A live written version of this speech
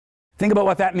Think about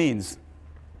what that means.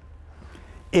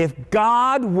 If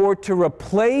God were to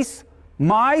replace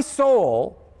my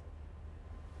soul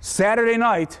Saturday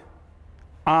night,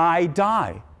 I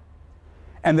die.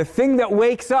 And the thing that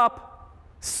wakes up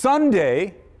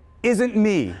Sunday isn't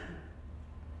me.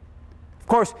 Of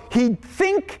course, he'd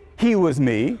think he was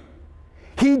me.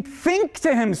 He'd think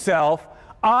to himself,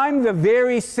 I'm the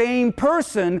very same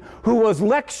person who was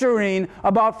lecturing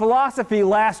about philosophy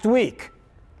last week.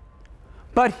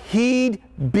 But he'd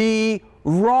be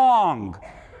wrong.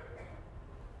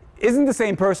 Isn't the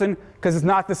same person because it's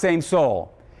not the same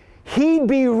soul. He'd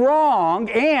be wrong,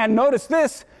 and notice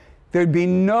this, there'd be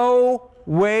no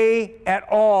way at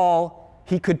all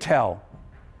he could tell.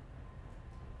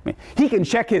 I mean, he can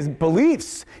check his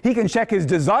beliefs, he can check his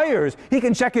desires, he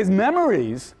can check his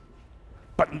memories,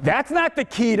 but that's not the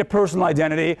key to personal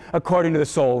identity according to the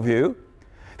soul view.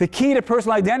 The key to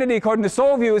personal identity according to the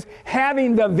soul view is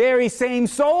having the very same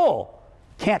soul.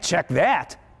 Can't check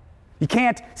that. You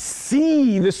can't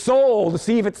see the soul to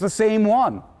see if it's the same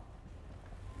one.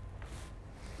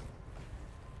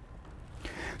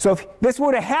 So if this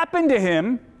were to happen to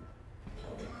him,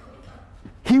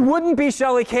 he wouldn't be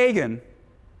Shelley Kagan,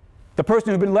 the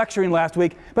person who'd been lecturing last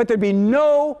week, but there'd be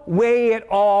no way at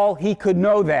all he could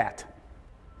know that.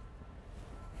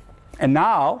 And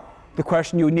now, the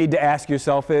question you would need to ask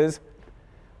yourself is,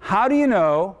 how do you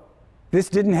know this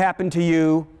didn't happen to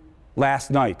you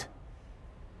last night?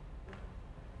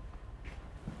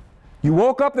 You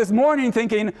woke up this morning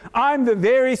thinking, I'm the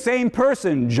very same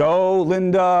person, Joe,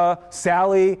 Linda,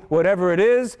 Sally, whatever it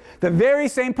is, the very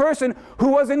same person who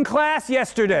was in class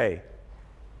yesterday.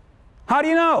 How do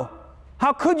you know?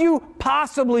 How could you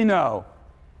possibly know?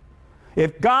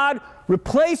 If God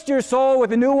replaced your soul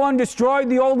with a new one, destroyed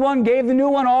the old one, gave the new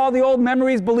one all the old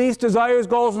memories, beliefs, desires,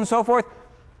 goals, and so forth,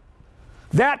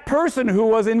 that person who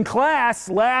was in class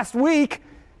last week,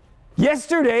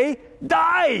 yesterday,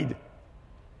 died.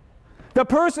 The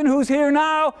person who's here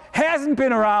now hasn't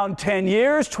been around 10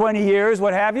 years, 20 years,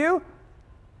 what have you.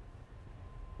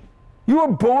 You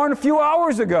were born a few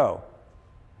hours ago.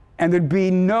 And there'd be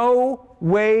no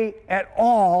way at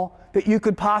all that you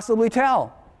could possibly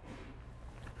tell.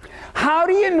 How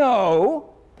do you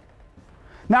know,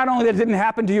 not only that it didn't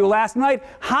happen to you last night,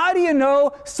 how do you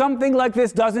know something like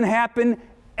this doesn't happen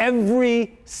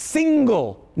every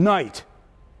single night?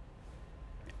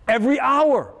 Every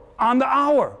hour, on the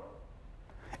hour.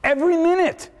 Every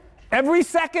minute, every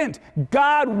second,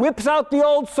 God whips out the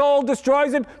old soul,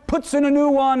 destroys it, puts in a new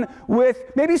one with,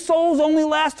 maybe souls only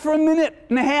last for a minute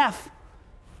and a half.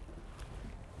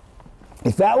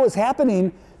 If that was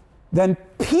happening, then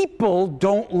people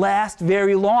don't last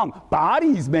very long.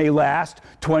 Bodies may last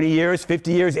 20 years,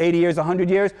 50 years, 80 years, 100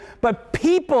 years, but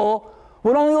people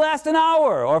would only last an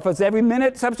hour, or if it's every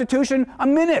minute substitution, a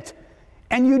minute.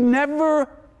 And you'd never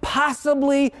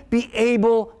possibly be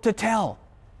able to tell.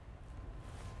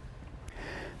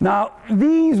 Now,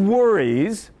 these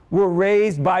worries were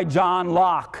raised by John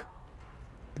Locke,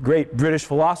 the great British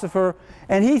philosopher,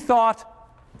 and he thought,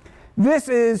 this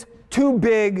is too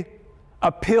big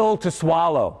a pill to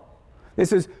swallow.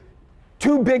 This is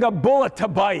too big a bullet to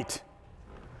bite.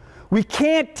 We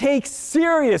can't take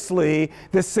seriously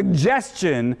the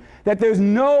suggestion that there's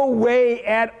no way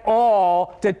at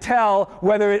all to tell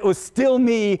whether it was still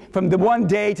me from the one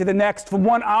day to the next, from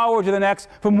 1 hour to the next,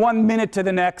 from 1 minute to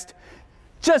the next.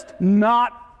 Just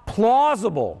not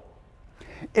plausible.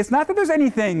 It's not that there's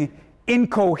anything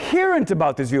incoherent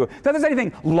about this view, not that there's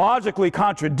anything logically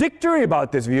contradictory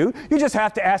about this view. You just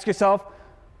have to ask yourself,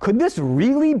 could this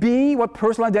really be what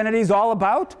personal identity is all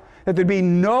about? That there'd be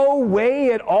no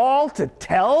way at all to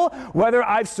tell whether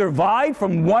I've survived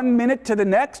from 1 minute to the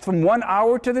next, from 1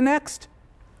 hour to the next?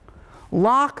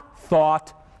 Locke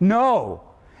thought no.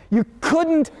 You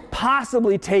couldn't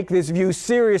possibly take this view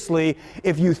seriously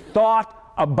if you thought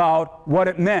about what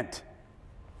it meant.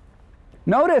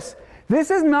 Notice,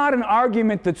 this is not an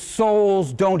argument that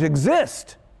souls don't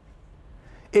exist.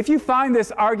 If you find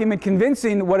this argument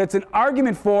convincing, what it's an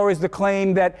argument for is the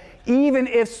claim that even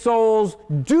if souls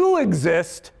do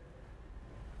exist,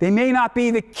 they may not be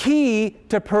the key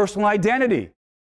to personal identity.